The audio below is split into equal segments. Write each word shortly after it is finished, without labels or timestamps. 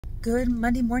Good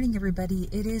Monday morning, everybody.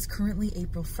 It is currently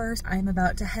April 1st. I'm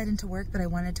about to head into work, but I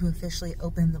wanted to officially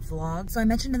open the vlog. So I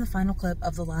mentioned in the final clip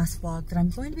of the last vlog that I'm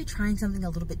going to be trying something a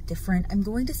little bit different. I'm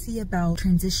going to see about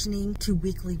transitioning to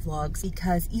weekly vlogs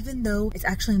because even though it's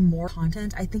actually more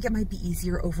content, I think it might be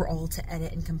easier overall to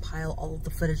edit and compile all of the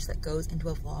footage that goes into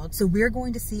a vlog. So we're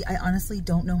going to see. I honestly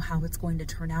don't know how it's going to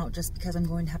turn out just because I'm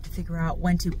going to have to figure out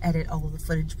when to edit all of the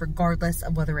footage regardless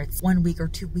of whether it's 1 week or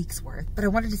 2 weeks worth. But I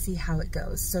wanted to see how it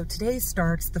goes. So today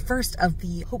starts the first of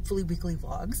the hopefully weekly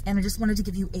vlogs, and I just wanted to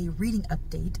give you a reading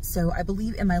update. So I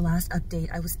believe in my last update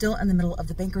I was still in the middle of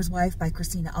The Banker's Wife by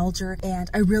Christina Alger, and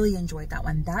I really enjoyed that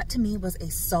one. That to me was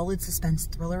a solid suspense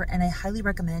thriller, and I highly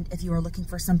recommend if you are looking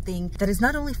for something that is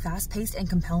not only fast-paced and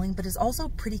compelling but is also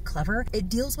pretty clever. It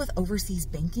deals with overseas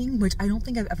banking, which I don't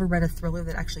think I've ever read a thriller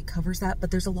that actually covers that, but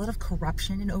there's a lot of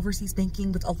corruption in overseas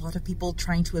banking with a lot of people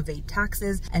trying to evade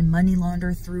taxes and money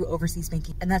launder through overseas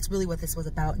banking, and that's really what this was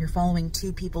about. And you're following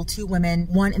two people, two women,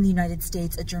 one in the United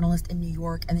States, a journalist in New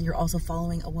York, and then you're also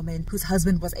following a woman whose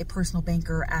husband was a personal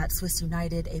banker at Swiss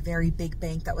United, a very big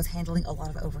bank that was handling a lot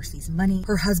of overseas money.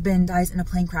 Her husband dies in a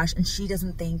plane crash, and she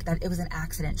doesn't think that it was an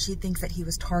accident. She thinks that he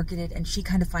was targeted, and she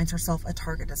kind of finds herself a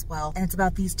target as well. And it's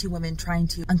about these two women trying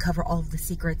to uncover all of the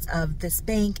secrets of this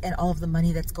bank and all of the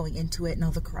money that's going into it and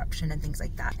all the corruption and things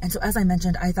like that. And so as I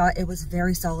mentioned, I thought it was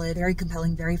very solid, very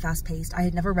compelling, very fast-paced. I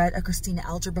had never read a Christina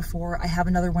Alger before. I have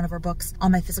another one of her books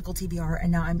on my physical TBR, and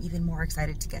now I'm even more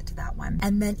excited to get to that one.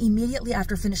 And then immediately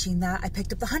after finishing that, I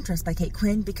picked up The Huntress by Kate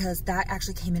Quinn because that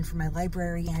actually came in from my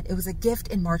library, and it was a gift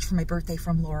in March for my birthday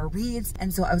from Laura Reeds,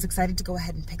 and so I was excited to go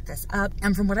ahead and pick this up.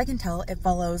 And from what I can tell, it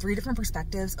follows 3 different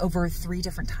perspectives over 3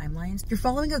 different timelines. You're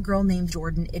following a girl named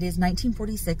Jordan. It is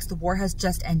 1946. The war has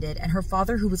just ended, and her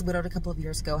father, who was widowed a couple of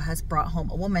years ago, has brought home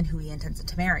a woman who he intends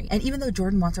to marry. And even though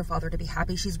Jordan wants her father to be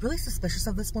happy, she's really suspicious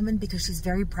of this woman because she's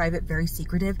very private, very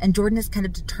secretive, and Jordan is kind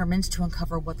of determined to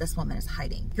uncover what this woman is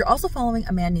hiding. You're also following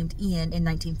a man named Ian in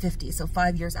 1950, so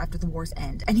 5 years after the war's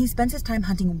end, and he spends his time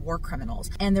hunting war criminals.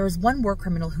 And there is one war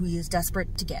criminal who he is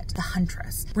desperate to get, the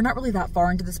Huntress. We're not really that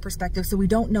far into this perspective, so we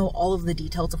don't know all of the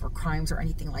details of her crimes or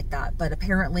anything like that, but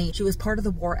apparently she was part of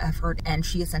the war effort and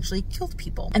she essentially killed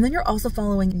people. And then you're also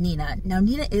following Nina. Now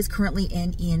Nina is currently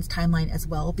in Ian's timeline as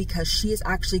well because she is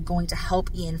actually going to help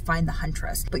Ian find the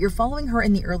Huntress, but you're following her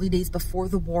in the early days before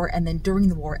the war and then during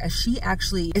the war, as she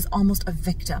actually is almost a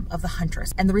victim of the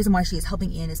Huntress. And the reason why she is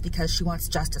helping Ian is because she wants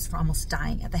justice for almost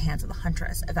dying at the hands of the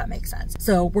Huntress, if that makes sense.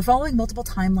 So we're following multiple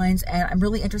timelines, and I'm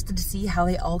really interested to see how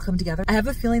they all come together. I have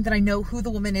a feeling that I know who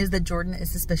the woman is that Jordan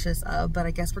is suspicious of, but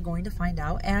I guess we're going to find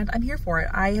out, and I'm here for it.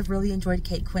 I have really enjoyed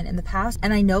Kate Quinn in the past,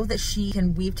 and I know that she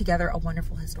can weave together a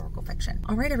wonderful historical fiction.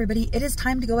 All right, everybody, it is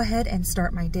time to go ahead and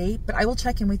start my day, but I will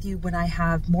check in with you when I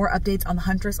have more updates on the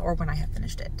Huntress or when I have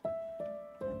finished it.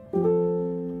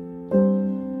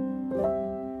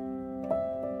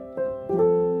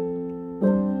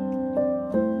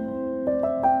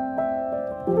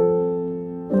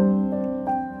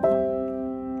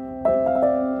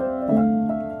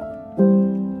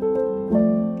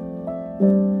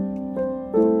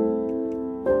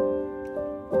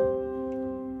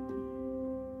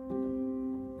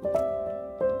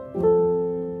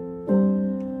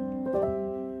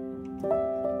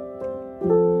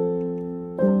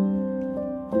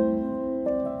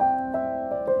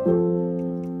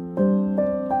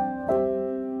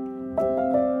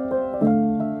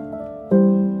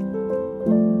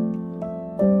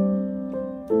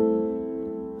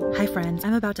 Hi friends,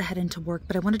 I'm about to head into work,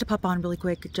 but I wanted to pop on really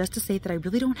quick just to say that I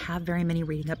really don't have very many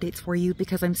reading updates for you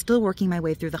because I'm still working my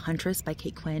way through The Huntress by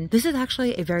Kate Quinn. This is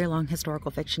actually a very long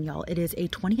historical fiction, y'all. It is a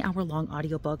 20-hour long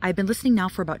audiobook. I've been listening now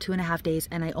for about 2.5 days,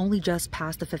 and I only just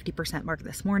passed the 50% mark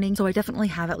this morning, so I definitely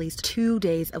have at least 2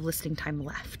 days of listening time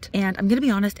left. And I'm gonna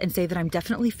be honest and say that I'm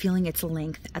definitely feeling its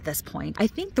length at this point. I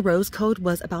think The Rose Code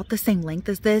was about the same length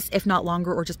as this, if not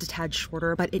longer or just a tad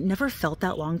shorter, but it never felt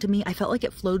that long to me. I felt like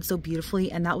it flowed so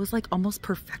beautifully, and that was like almost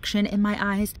perfection in my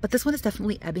eyes, but this one is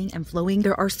definitely ebbing and flowing.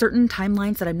 There are certain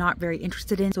timelines that I'm not very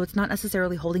interested in, so it's not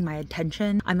necessarily holding my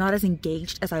attention. I'm not as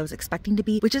engaged as I was expecting to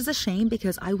be, which is a shame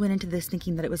because I went into this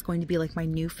thinking that it was going to be like my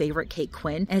new favorite Kate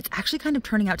Quinn, and it's actually kind of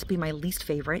turning out to be my least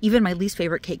favorite. Even my least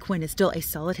favorite Kate Quinn is still a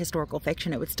solid historical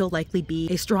fiction. It would still likely be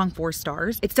a strong 4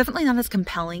 stars. It's definitely not as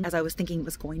compelling as I was thinking it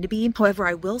was going to be. However,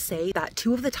 I will say that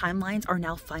 2 of the timelines are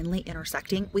now finally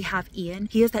intersecting. We have Ian.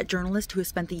 He is that journalist who has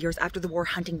spent the years after the war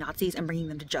hunting Nazis and bringing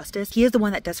them to justice. He is the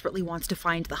one that desperately wants to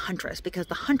find the Huntress because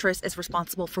the Huntress is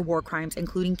responsible for war crimes,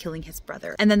 including killing his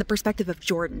brother. And then the perspective of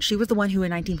Jordan. She was the one who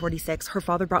in 1946, her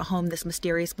father brought home this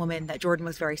mysterious woman that Jordan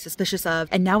was very suspicious of.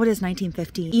 And now it is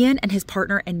 1950. Ian and his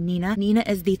partner and Nina. Nina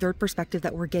is the third perspective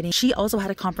that we're getting. She also had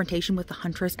a confrontation with the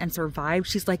Huntress and survived.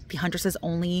 She's like the Huntress's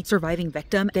only surviving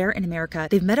victim. There in America,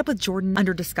 they've met up with Jordan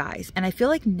under disguise. And I feel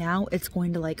like now it's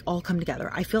going to like all come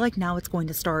together. I feel like now it's going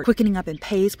to start quickening up in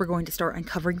pace. We're going to start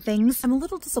uncovering things. I'm a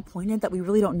little disappointed that we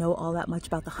really don't know all that much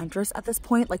about the Huntress at this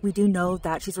point. Like, we do know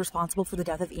that she's responsible for the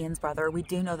death of Ian's brother. We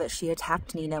do know that she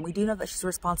attacked Nina. We do know that she's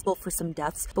responsible for some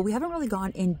deaths, but we haven't really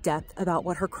gone in depth about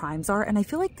what her crimes are. And I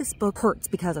feel like this book hurts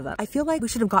because of that. I feel like we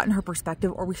should have gotten her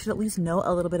perspective, or we should at least know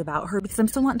a little bit about her, because I'm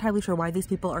still not entirely sure why these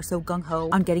people are so gung-ho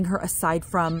on getting her aside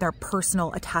from their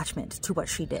personal attachment to what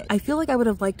she did. I feel like I would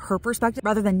have liked her perspective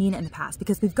rather than Nina in the past,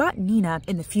 because we've got Nina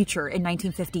in the future in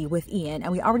 1950 with Ian,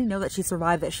 and we already know that she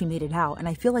survived, that she made it out. And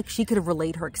I feel like she could have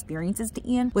relayed her experiences to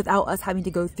Ian without us having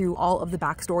to go through all of the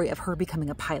backstory of her becoming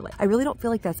a pilot. I really don't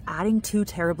feel like that's adding too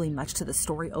terribly much to the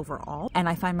story overall, and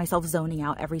I find myself zoning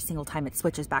out every single time it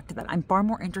switches back to that. I'm far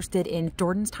more interested in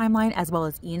Jordan's timeline as well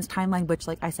as Ian's timeline, which,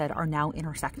 like I said, are now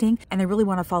intersecting, and I really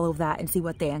want to follow that and see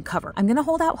what they uncover. I'm gonna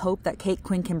hold out hope that Kate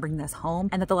Quinn can bring this home,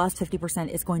 and that the last 50%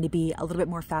 is going to be a little bit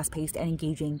more fast-paced and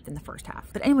engaging than the first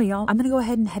half. But anyway, y'all, I'm gonna go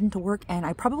ahead and head into work, and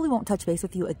I probably won't touch base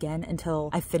with you again until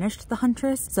I've finished The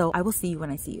Huntress, so I will see you when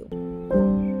I see you.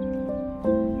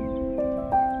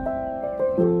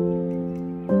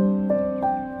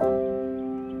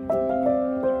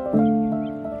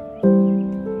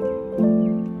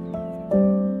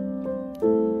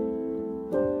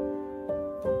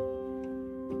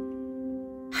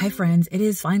 Hi friends, it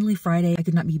is finally Friday. I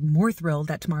could not be more thrilled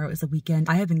that tomorrow is the weekend.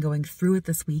 I have been going through it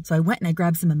this week, so I went and I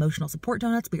grabbed some emotional support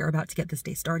donuts. We are about to get this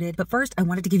day started. But first, I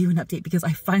wanted to give you an update because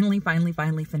I finally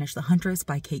finished The Huntress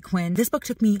by Kate Quinn. This book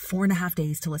took me 4.5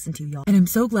 days to listen to, y'all, and I'm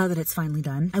so glad that it's finally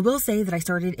done. I will say that I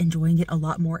started enjoying it a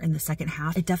lot more in the second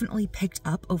half. It definitely picked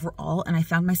up overall, and I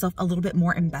found myself a little bit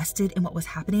more invested in what was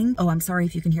happening. Oh, I'm sorry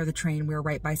if you can hear the train. We're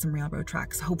right by some railroad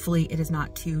tracks. Hopefully it is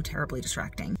not too terribly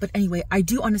distracting. But anyway, I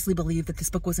do honestly believe that this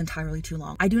book was entirely too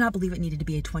long. I do not believe it needed to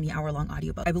be a 20-hour long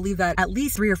audiobook. I believe that at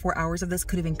least 3 or 4 hours of this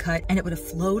could have been cut, and it would have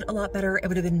flowed a lot better. It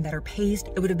would have been better paced.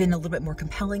 It would have been a little bit more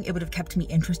compelling. It would have kept me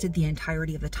interested the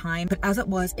entirety of the time. But as it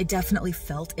was, it definitely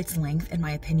felt its length, in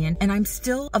my opinion. And I'm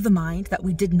still of the mind that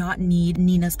we did not need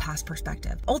Nina's past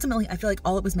perspective. Ultimately, I feel like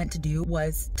all it was meant to do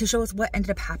was to show us what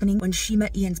ended up happening when she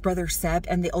met Ian's brother Seb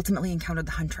and they ultimately encountered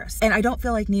the Huntress. And I don't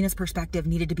feel like Nina's perspective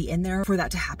needed to be in there for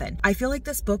that to happen. I feel like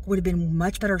this book would have been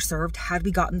much better served had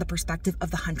we gotten the perspective of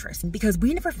the Huntress, because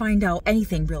we never find out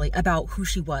anything really about who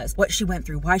she was, what she went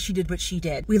through, why she did what she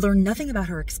did. We learn nothing about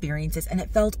her experiences, and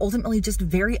it felt ultimately just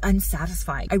very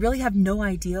unsatisfying. I really have no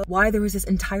idea why there was this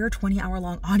entire 20-hour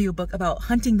long audiobook about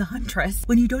hunting the Huntress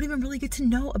when you don't even really get to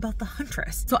know about the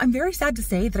Huntress. So I'm very sad to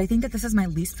say that I think that this is my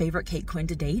least favorite Kate Quinn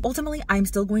to date. Ultimately, I'm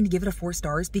still going to give it a 4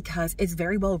 stars because it's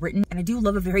very well written, and I do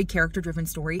love a very character-driven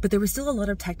story, but there was still a lot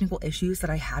of technical issues that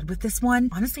I had with this one.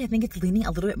 Honestly, I think it's leaning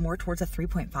a little bit more towards a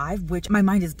 3.5, which my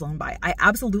mind is blown by. I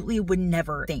absolutely would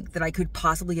never think that I could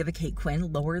possibly give a Kate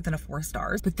Quinn lower than a 4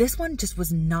 stars, but this one just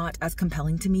was not as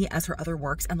compelling to me as her other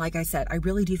works. And like I said, I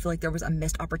really do feel like there was a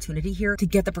missed opportunity here to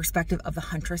get the perspective of the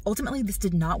Huntress. Ultimately, this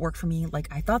did not work for me like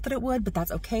I thought that it would, but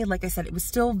that's okay. Like I said, it was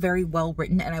still very well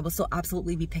written, and I will still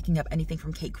absolutely be picking up anything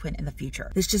from Kate Quinn in the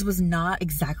future. This just was not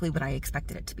exactly what I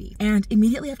expected it to be. And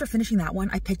immediately after finishing that one,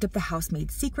 I picked up The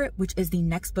Housemaid's Secret, which is the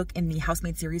next book in the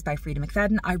Housemaid series by Freida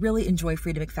McFadden. I really enjoy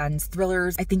Freida McFadden's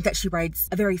thrillers. I think that she writes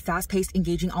a very fast-paced,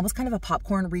 engaging, almost kind of a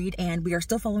popcorn read, and we are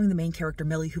still following the main character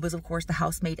Millie, who was of course the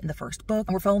housemaid in the first book,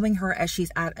 and we're following her as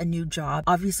she's at a new job.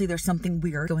 Obviously there's something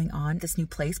weird going on at this new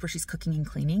place where she's cooking and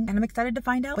cleaning, and I'm excited to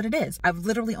find out what it is. I've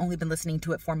literally only been listening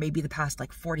to it for maybe the past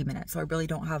like 40 minutes, so I really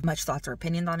don't have much thoughts or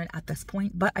opinions on it at this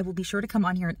point, but I will be sure to come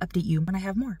on here and update you when I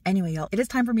have more. Anyway, y'all, it is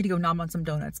time for me to go nom on some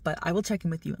donuts, but I will check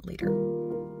in with you later.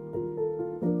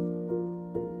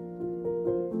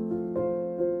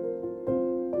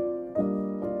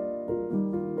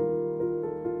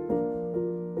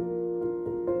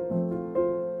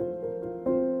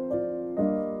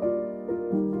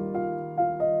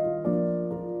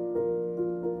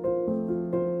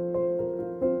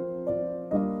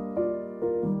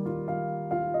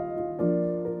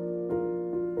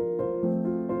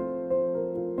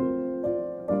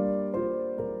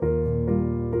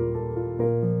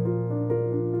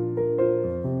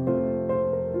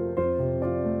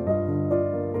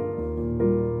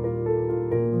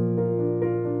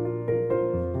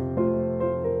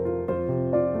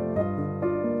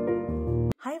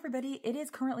 is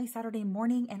currently Saturday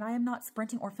morning and I am not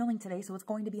sprinting or filming today, so it's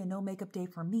going to be a no makeup day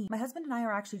for me. My husband and I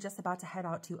are actually just about to head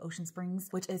out to Ocean Springs,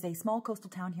 which is a small coastal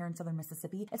town here in southern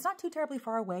Mississippi. It's not too terribly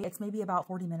far away. It's maybe about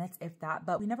 40 minutes, if that,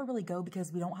 but we never really go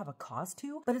because we don't have a cause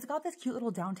to. But it's got this cute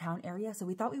little downtown area, so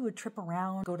we thought we would trip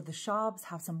around, go to the shops,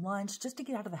 have some lunch, just to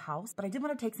get out of the house. But I did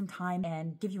want to take some time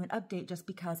and give you an update just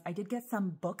because I did get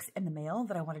some books in the mail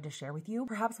that I wanted to share with you.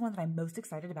 Perhaps one that I'm most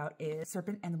excited about is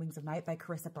Serpent and the Wings of Night by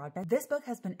Carissa Broadbent. This book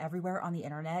has been everywhere on the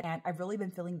internet and I've really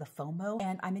been feeling the FOMO,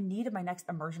 and I'm in need of my next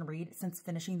immersion read since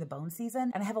finishing the Bone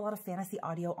season, and I have a lot of fantasy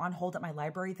audio on hold at my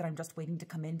library that I'm just waiting to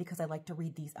come in because I like to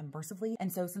read these immersively.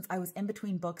 And so since I was in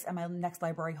between books and my next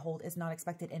library hold is not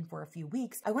expected in for a few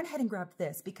weeks, I went ahead and grabbed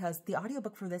this because the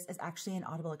audiobook for this is actually an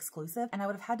Audible exclusive and I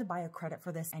would have had to buy a credit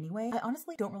for this anyway. I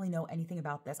honestly don't really know anything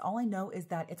about this. All I know is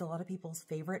that it's a lot of people's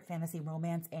favorite fantasy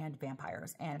romance and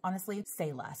vampires, and honestly,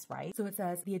 say less, right? So it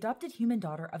says, the adopted human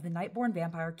daughter of the Nightborn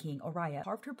vampire king Oriya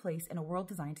carved her place in a world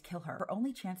designed to kill her. Her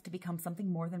only chance to become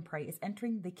something more than prey is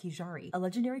entering the Kijari, a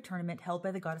legendary tournament held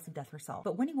by the goddess of death herself.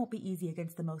 But winning won't be easy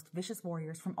against the most vicious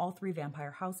warriors from all three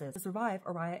vampire houses. To survive,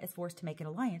 Oriya is forced to make an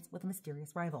alliance with a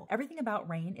mysterious rival. Everything about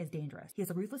Rain is dangerous. He is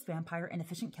a ruthless vampire and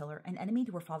efficient killer, an enemy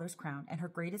to her father's crown and her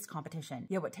greatest competition.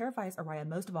 Yet what terrifies Oriya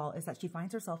most of all is that she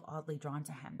finds herself oddly drawn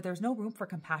to him. But there's no room for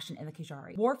compassion in the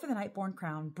Kijari. War for the Nightborn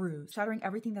crown brews, shattering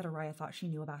everything that Oriya thought she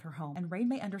knew about her home. And Rain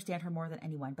may understand her more than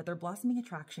anyone, but their blossoming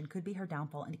attraction could be her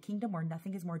downfall in a kingdom where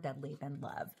nothing is more deadly than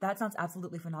love. That sounds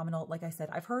absolutely phenomenal. Like I said,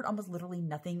 I've heard almost literally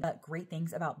nothing but great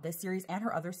things about this series and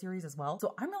her other series as well.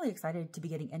 So I'm really excited to be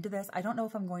getting into this. I don't know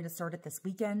if I'm going to start it this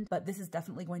weekend, but this is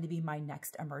definitely going to be my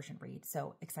next immersion read.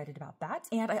 So excited about that.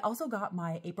 And I also got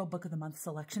my April Book of the Month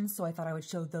selections, so I thought I would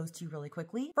show those to you really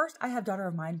quickly. First, I have Daughter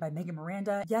of Mine by Megan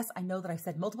Miranda. Yes, I know that I've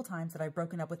said multiple times that I've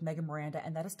broken up with Megan Miranda,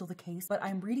 and that is still the case, but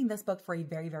I'm reading this book for a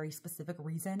very, very specific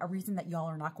reason, a reason that y'all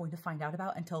are not going to find out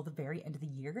about until the very end of the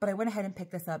year. But I went ahead and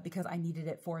picked this up because I needed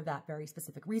it for that very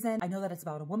specific reason. I know that it's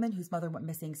about a woman whose mother went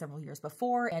missing several years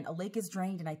before, and a lake is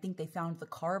drained, and I think they found the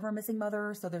car of her missing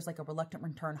mother, so there's like a reluctant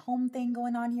return home thing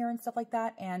going on here and stuff like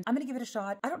that, and I'm gonna give it a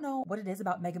shot. I don't know what it is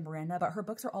about Megan Miranda, but her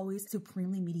books are always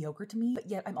supremely mediocre to me, but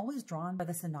yet I'm always drawn by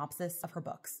the synopsis of her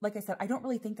books. Like I said, I don't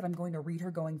really think that I'm going to read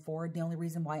her going forward. The only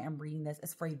reason why I'm reading this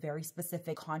is for a very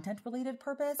specific content-related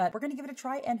purpose, but we're gonna give it a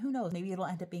try, and who knows, maybe it'll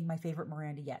end up being my favorite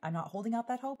Miranda yet. I'm not holding out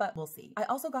that hope, but we'll see. I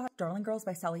also got Darling Girls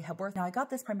by Sally Hepworth. Now, I got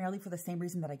this primarily for the same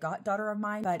reason that I got Daughter of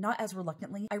Mine, but not as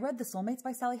reluctantly. I read The Soulmates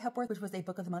by Sally Hepworth, which was a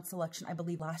Book of the Month selection, I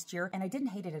believe, last year, and I didn't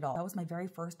hate it at all. That was my very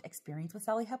first experience with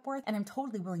Sally Hepworth, and I'm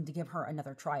totally willing to give her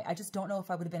another try. I just don't know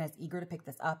if I would have been as eager to pick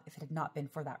this up if it had not been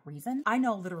for that reason. I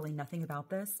know literally nothing about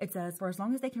this. It says, for as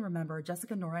long as they can remember,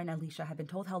 Jessica, Nora, and Alicia have been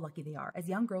told how lucky they are. As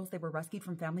young girls, they were rescued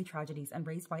from family tragedies and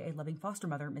raised by a loving foster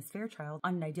mother, Miss Fairchild,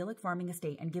 on an idyllic farming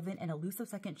estate and given an elusive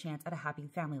second chance at a happy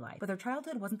family life. But their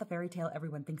childhood wasn't the fairy tale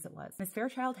everyone thinks it was. Miss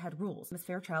Fairchild had rules. Miss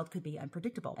Fairchild could be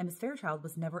unpredictable, and Miss Fairchild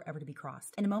was never ever to be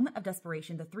crossed. In a moment of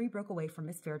desperation, the three broke away from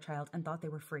Miss Fairchild and thought they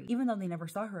were free. Even though they never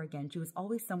saw her again, she was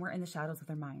always somewhere in the shadows of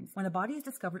their minds. When a body is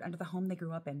discovered under the home they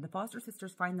grew up in, the foster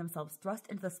sisters find themselves thrust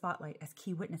into the spotlight as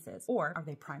key witnesses, or are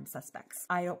they prime suspects?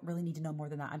 I don't really need to know more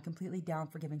than that. I'm completely down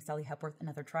for giving Sally Hepworth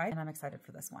another try, and I'm excited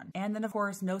for this one. And then, of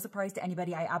course, no surprise to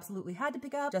anybody, I absolutely had to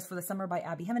pick up Just for the Summer by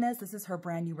Abby Jimenez. This is her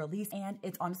brand new release, and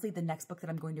it's honestly the next book that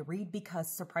I'm going to read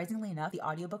because, surprisingly enough, the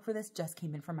audiobook for this just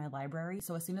came in from my library.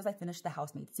 So as soon as I finish The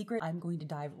Housemaid's Secret, I'm going to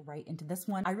dive right into this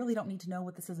one. I really don't need to know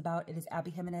what this is about. It is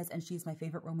Abby Jimenez, and she's my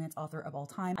favorite romance author of all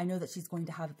time. I know that she's going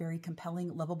to have very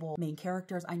compelling, lovable main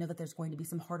characters. I know that there's going to be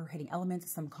some harder hitting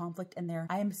elements, some conflict in there.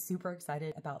 I am super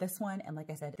excited about this one, and like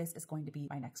I said, this is going to be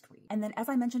my next read. And then, as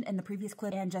I mentioned in the previous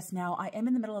clip and just now, I am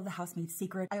in the middle of The Housemaid's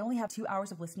Secret. I only have 2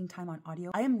 hours of listening time on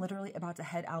audio. I am literally about to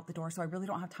head out the door, so I really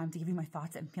don't have time to give you my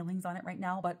thoughts and feelings on it right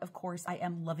now, but of course, I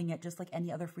am loving it just like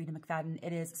any other Freida McFadden.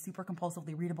 It is super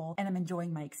compulsively readable, and I'm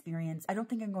enjoying my experience. I don't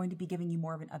think I'm going to be giving you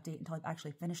more of an update until I've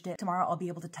actually finished it. Tomorrow, I'll be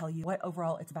able to tell you what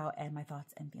overall it's about and my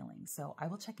thoughts and feelings, so I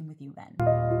will check in with you then.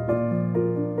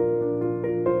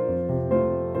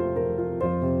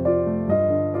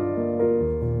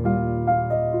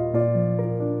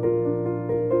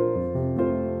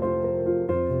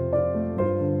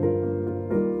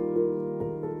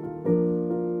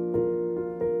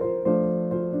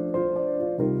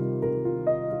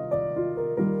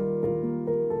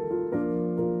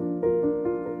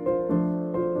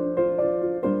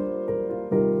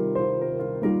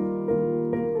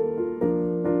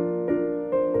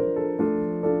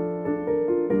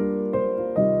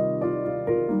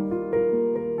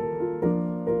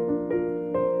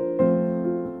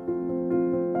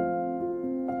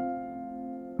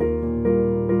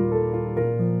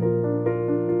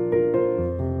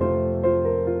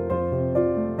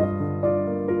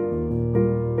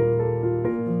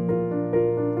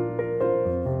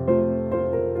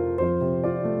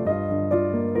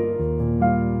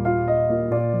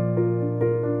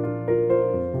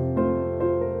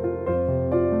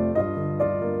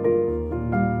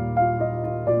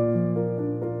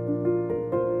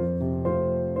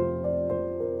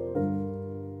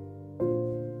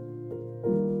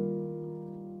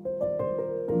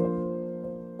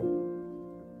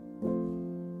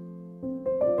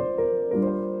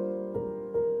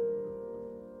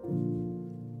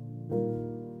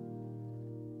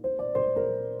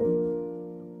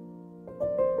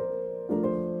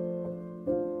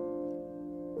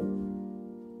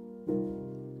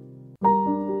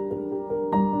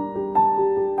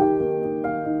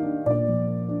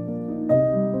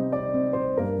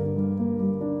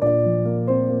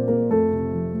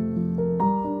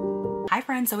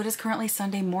 friends, so it is currently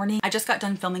Sunday morning. I just got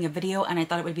done filming a video and I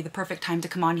thought it would be the perfect time to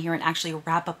come on here and actually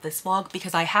wrap up this vlog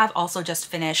because I have also just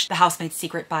finished The Housemaid's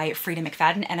Secret by Frida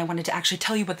McFadden, and I wanted to actually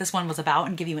tell you what this one was about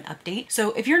and give you an update.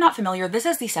 So if you're not familiar, this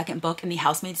is the second book in the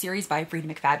Housemaid series by Frida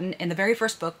McFadden. In the very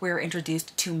first book, we were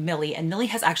introduced to Millie, and Millie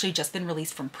has actually just been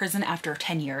released from prison after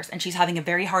 10 years, and she's having a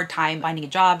very hard time finding a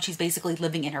job. She's basically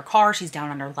living in her car. She's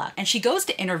down on her luck, and she goes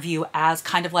to interview as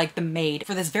kind of like the maid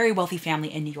for this very wealthy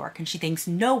family in New York, and she thinks,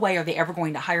 no way are they ever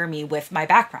going to hire me with my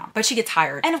background. But she gets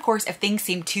hired, and of course, if things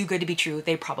seem too good to be true,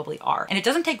 they probably are. And it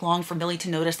doesn't take long for Millie to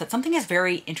notice that something is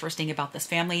very interesting about this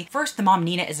family. First, the mom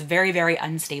Nina is very, very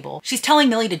unstable. She's telling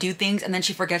Millie to do things, and then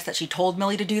she forgets that she told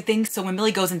Millie to do things. So when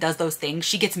Millie goes and does those things,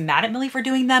 she gets mad at Millie for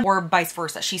doing them, or vice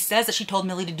versa. She says that she told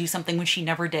Millie to do something when she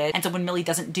never did, and so when Millie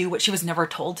doesn't do what she was never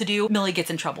told to do, Millie gets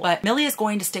in trouble. But Millie is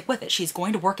going to stick with it. She's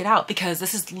going to work it out because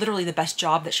this is literally the best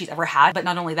job that she's ever had. But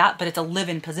not only that, but it's a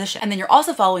live-in position. And then you're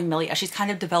also following Millie as she's kind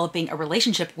of developing a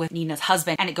relationship with Nina's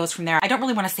husband, and it goes from there. I don't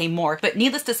really want to say more, but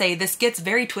needless to say, this gets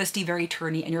very twisty, very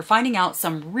turny, and you're finding out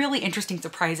some really interesting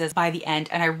surprises by the end.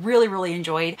 And I really, really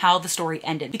enjoyed how the story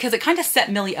ended because it kind of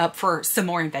set Millie up for some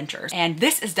more adventures. And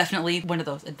this is definitely one of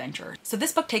those adventures. So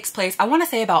this book takes place, I want to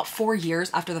say, about 4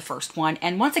 years after the first one.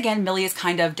 And once again, Millie is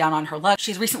kind of down on her luck.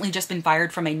 She's recently just been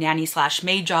fired from a nanny slash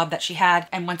maid job that she had.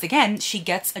 And once again, she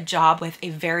gets a job with a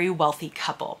very wealthy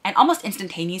couple. And almost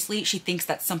instantaneously, she thinks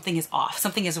that something is off.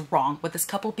 Something is wrong with this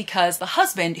couple because the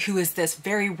husband, who is this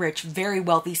very rich, very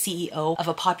wealthy CEO of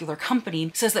a popular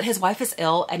company, says that his wife is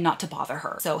ill and not to bother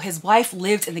her. So his wife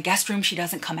lives in the guest room. She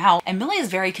doesn't come out. And Millie is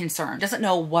very concerned, doesn't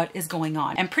know what is going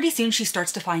on. And pretty soon she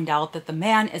starts to find out that the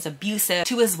man is abusive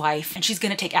to his wife, and she's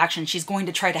going to take action. She's going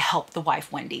to try to help the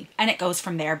wife, Wendy. And it goes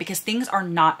from there because things are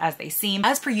not as they seem.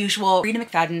 As per usual, Frida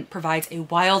McFadden provides a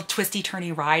wild, twisty,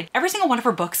 turny ride. Every single one of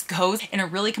her books goes in a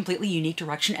really completely unique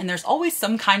direction, and there's always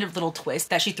some kind of little twist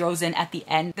that she throws in at the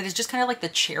end that is just kind of like the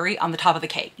cherry on the top of the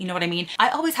cake. You know what I mean? I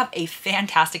always have a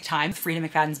fantastic time with Frida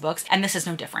McFadden's books, and this is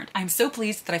no different. I'm so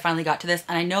pleased that I finally got to this,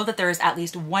 and I know that there is at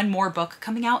least one more book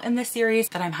coming out in this series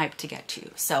that I'm hyped to get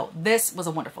to. So this was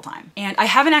a wonderful time. And I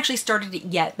haven't actually started it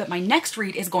yet, but my next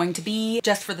read is going to be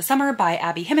Just for the Summer by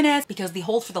Abby Jimenez because the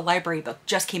Hold for the Library book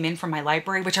just came in from my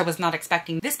library, which I was not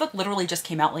expecting. This book literally just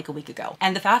came out like a week ago.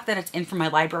 And the fact that it's in from my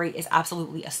library is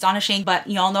absolutely astonishing, but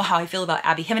you all know how I feel about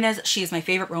Abby Jimenez. She is my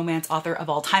favorite romance author of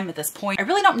all time at this point. I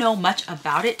really don't know much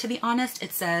about it, to be honest.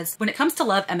 It says, when it comes to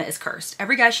love, Emma is cursed.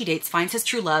 Every guy she dates finds his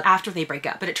true love after they break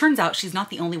up, but it turns out she's not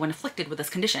the only one afflicted with this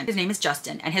condition. His name is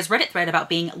Justin, and his Reddit thread about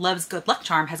being love's good luck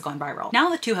charm has gone viral. Now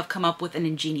the two have come up with an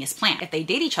ingenious plan. If they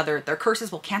date each other, their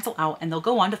curses will cancel out and they'll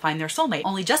go on to find their soulmate.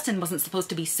 Only Justin wasn't supposed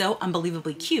to be so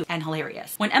unbelievably cute and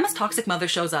hilarious. When Emma's toxic mother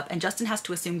shows up and Justin has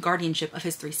to assume guardianship of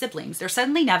his 3 siblings, they're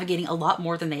suddenly navigating a lot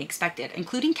more than they expected,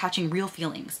 including catching real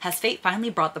feelings. Has fate finally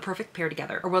brought the perfect pair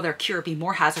together, or will their cure be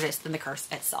more hazardous than the curse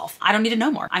itself? I don't need to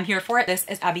know more. I'm here for it. This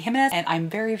is Abby Jimenez, and I'm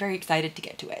very, very excited to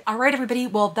get to it. All right, everybody.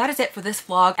 Well, that is it for this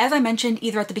vlog. As I mentioned,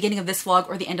 either at the beginning of this vlog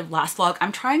or the end of last vlog,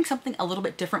 I'm trying something a little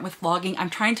bit different with vlogging. I'm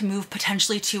trying to move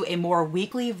potentially to a more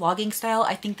weekly vlogging style.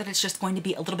 I think that it's just going to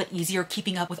be a little bit easier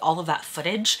keeping up with all of that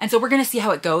footage. And so we're going to see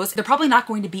how it goes. They're probably not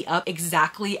going to be up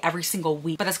exactly every single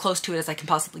week, but as close to it as I can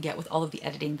possibly get with all of the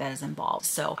editing that is involved.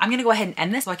 So I'm going to go ahead and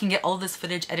end this so I can get all of this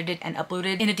footage edited and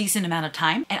uploaded in a decent amount of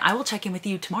time. And I will check in with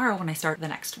you tomorrow when I start the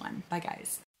next one. Bye,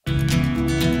 guys.